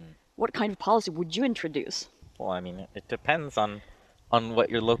official, what kind of policy would you introduce? Well, I mean, it depends on what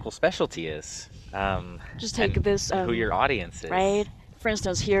your local specialty is. Just take and this, who your audience is. right? For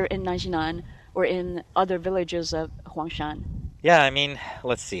instance, here in Nanshan or in other villages of Huangshan. Yeah, I mean,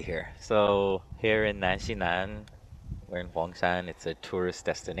 let's see here. So here in Nanxinan, we're in Huangshan. It's a tourist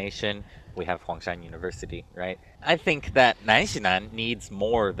destination. We have Huangshan University, right? I think that Nanxinan needs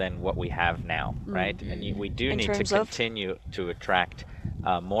more than what we have now, right? And we do In need to terms of? continue to attract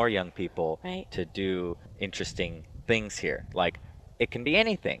more young people Right. to do interesting things here. Like, it can be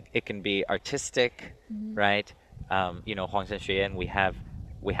anything. It can be artistic, right? Huangshan Xueyan, we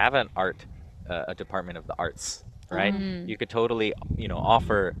have an art, a department of the arts, right? You could totally,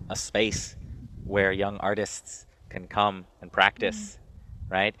 offer a space where young artists can come and practice,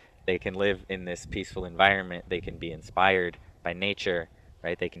 right? They can live in this peaceful environment. They can be inspired by nature,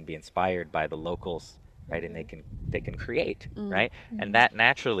 right? They can be inspired by the locals, right? And they can create, right? And that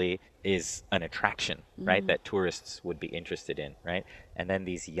naturally is an attraction, right? That tourists would be interested in, right? And then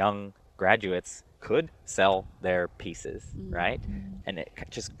these young graduates could sell their pieces, right? And it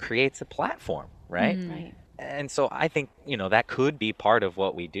just creates a platform, right? Right. And so I think, that could be part of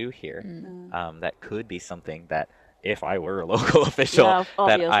what we do here. That could be something that if I were a local official, Yeah,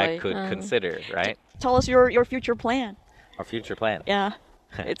 that I obviously. could consider, right? Tell us your future plan. Our future plan. Yeah.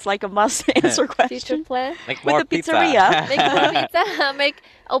 It's like a must answer Future question. plan. Make With more the pizza. pizzeria. Make more pizza.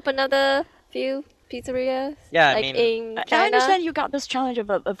 Open another few pizzerias. Yeah, I like mean- in I China. understand you got this challenge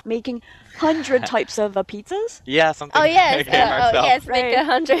of making 100 types of pizzas. Yeah, something. Oh yes, we gave ourselves. make Right.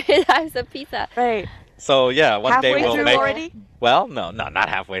 100 types of pizza. Right. So yeah, one day Halfway we'll through make. already? Well, no, not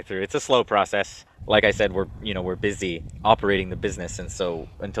halfway through. It's a slow process. Like I said, we're busy operating the business, and so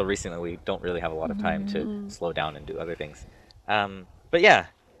until recently, we don't really have a lot of time to slow down and do other things. But yeah,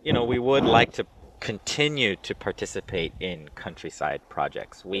 we would like to continue to participate in countryside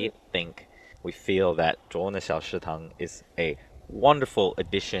projects. We feel that 卓的小食堂 is a wonderful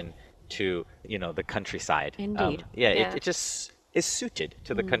addition to the countryside. Indeed. It just is suited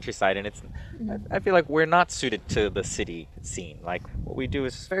to the countryside, and I feel like we're not suited to the city scene. Like, what we do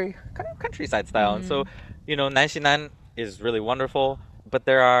is very kind of countryside style, and so Nanxinan is really wonderful, but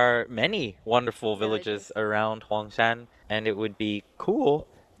there are many wonderful villages around Huangshan, and it would be cool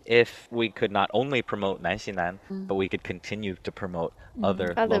if we could not only promote Nanxinan, but we could continue to promote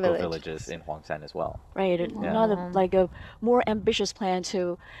other local villages in Huangshan as well. Right. Like a more ambitious plan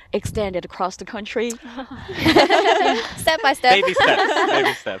to extend it across the country. Step by step. Baby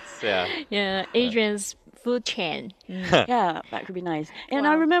steps, yeah. Yeah, Adrian's food chain. Yeah, that could be nice. And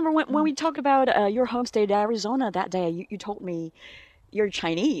I remember when we talked about your home state, Arizona, that day, you told me you're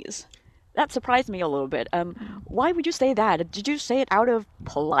Chinese. That surprised me a little bit. Why would you say that? Did you say it out of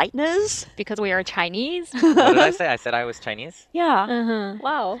politeness? Because we are Chinese. What did I say? I said I was Chinese? Yeah.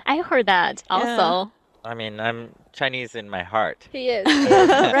 Wow. I heard that also. I mean, I'm Chinese in my heart. He is. He's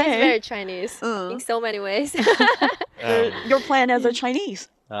very Right. Chinese in so many ways. Your plan as a Chinese.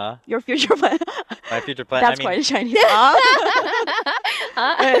 Your future plan. My future plan. That's I mean, quite Chinese.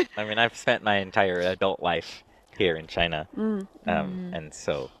 I mean, I've spent my entire adult life here in China, and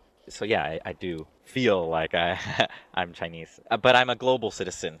so yeah, I do feel like I'm Chinese, but I'm a global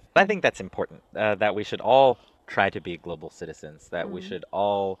citizen. I think that's important. That we should all try to be global citizens. That we should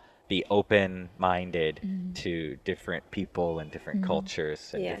all be open-minded to different people and different cultures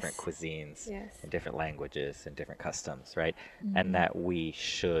and Yes. different cuisines Yes. and different languages and different customs, right? And that we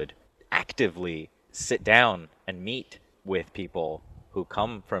should actively sit down and meet with people who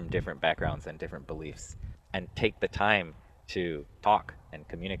come from different backgrounds and different beliefs and take the time to talk and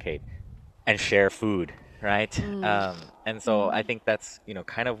communicate and share food, right? And so I think that's,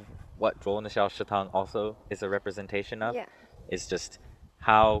 kind of what 卓的小食堂 also is a representation of, Yeah. is just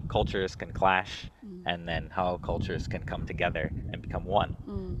how cultures can clash and then how cultures can come together and become one.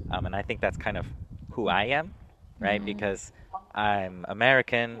 And I think that's kind of who I am, right? Because I'm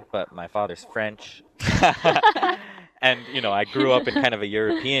American, but my father's French. And, I grew up in kind of a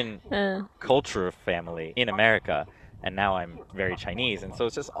European culture family in America. And now I'm very Chinese. And so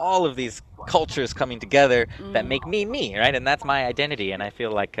it's just all of these cultures coming together that make me, right? And that's my identity. And I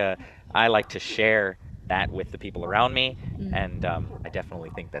feel like I like to share that with the people around me. And I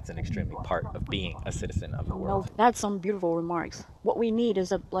definitely think that's an extremely part of being a citizen of the Well, world. that's some beautiful remarks. What we need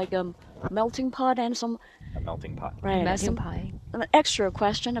is a melting pot and some A melting pot. right, Melting some pie. an extra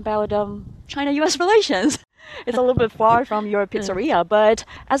question about China-U.S. relations. It's a little bit far from your pizzeria, but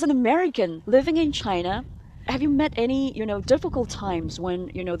as an American living in China, have you met any, difficult times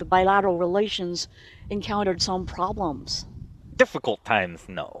when, the bilateral relations encountered some problems? Difficult times,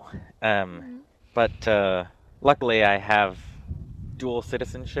 no. But luckily I have dual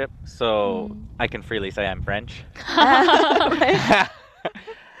citizenship, so I can freely say I'm French.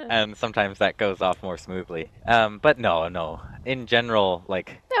 And sometimes that goes off more smoothly. But no. In general,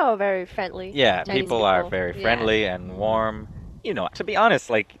 like, They were very friendly. yeah, Chinese people are very Yeah. friendly and warm. To be honest,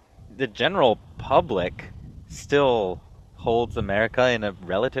 like, the general public still holds America in a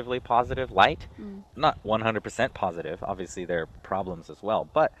relatively positive light. Not 100% positive. Obviously, there are problems as well.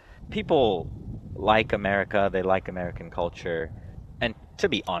 But people like America. They like American culture. And to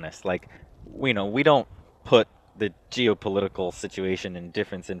be honest, like, we don't put the geopolitical situation and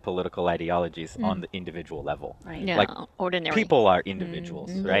difference in political ideologies on the individual level. Right. Yeah, Like, ordinary. People are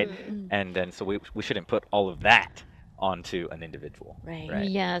individuals, right? And so we shouldn't put all of that onto an individual. Right.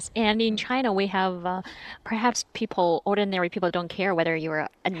 Yes, and in China we have perhaps ordinary people don't care whether you're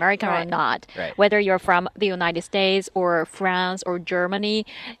an American or Right. not, Right. whether you're from the United States or France or Germany.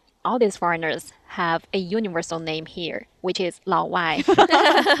 All these foreigners have a universal name here, which is 老外.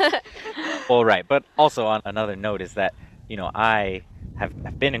 Well, right. But also on another note is that, I have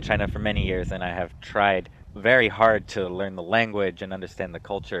been in China for many years and I have tried very hard to learn the language and understand the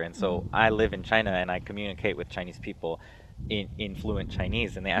culture. And so I live in China and I communicate with Chinese people in fluent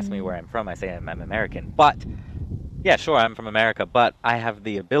Chinese. And they ask me where I'm from. I say I'm American. But, yeah, sure, I'm from America, but I have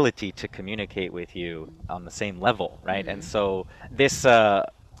the ability to communicate with you on the same level, right? And so this...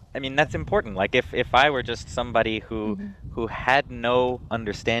 that's important. Like, if I were just somebody who had no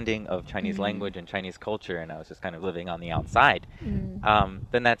understanding of Chinese language and Chinese culture, and I was just kind of living on the outside,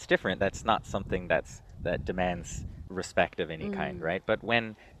 then that's different. That's not something that demands respect of any kind, right? But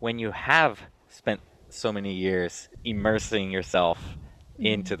when you have spent so many years immersing yourself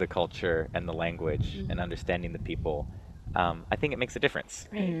into the culture and the language and understanding the people, I think it makes a difference.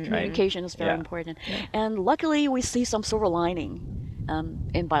 Right. Communication is very Yeah. important. And luckily, we see some silver lining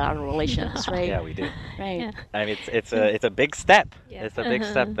in bilateral relations, right? Yeah, we do. Right. I mean, it's a big step. Yeah. It's a big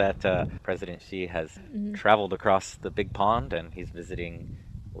step that President Xi has traveled across the big pond, and he's visiting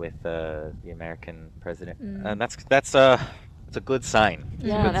with the American president, and it's a good sign. It's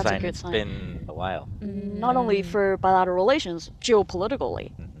Yeah, that's a good It's sign. been a while. Not only for bilateral relations,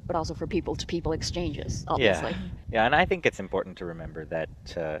 geopolitically, but also for people-to-people exchanges, obviously. Yeah, and I think it's important to remember that.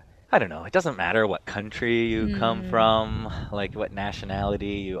 I don't know. It doesn't matter what country you come from, like what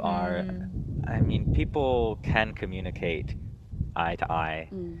nationality you are. I mean, people can communicate eye to eye,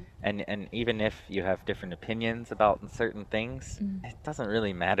 and even if you have different opinions about certain things, it doesn't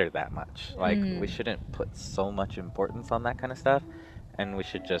really matter that much. Like, we shouldn't put so much importance on that kind of stuff, and we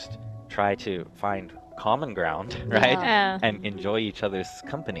should just try to find common ground, right? Yeah. And enjoy each other's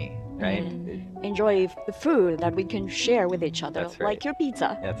company, right? Enjoy the food that we can share with each other, That's right. like your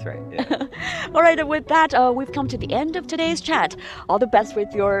pizza. That's right. Yeah. All right, and with that, we've come to the end of today's chat. All the best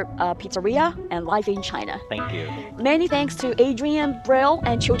with your pizzeria and life in China. Thank you. Many thanks to Adrien Brill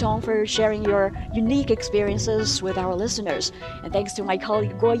and Qiu Tong for sharing your unique experiences with our listeners. And thanks to my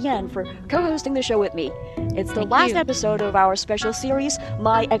colleague Guo Yan for co-hosting the show with me. It's the last episode of our special series,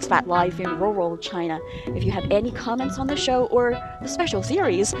 My Expat Life in Rural China. If you have any comments on the show or the special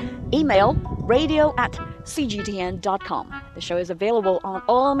series, email radio@cgtn.com. The show is available on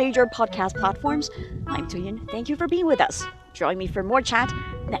all major podcast platforms. I'm Tuyun. Thank you for being with us. Join me for more chat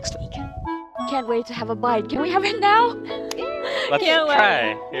next week. Can't wait to have a bite. Can we have it now? Let's Can't wait.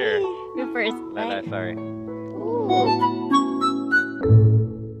 try. Here. You first. No, right? sorry.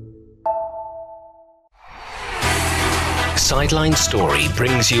 Sideline Story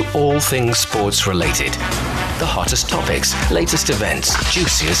brings you all things sports related. The hottest topics, latest events,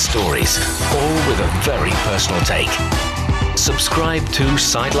 juiciest stories, all with a very personal take. Subscribe to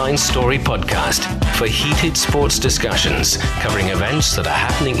Sideline Story Podcast for heated sports discussions covering events that are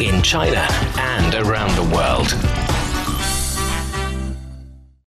happening in China and around the world.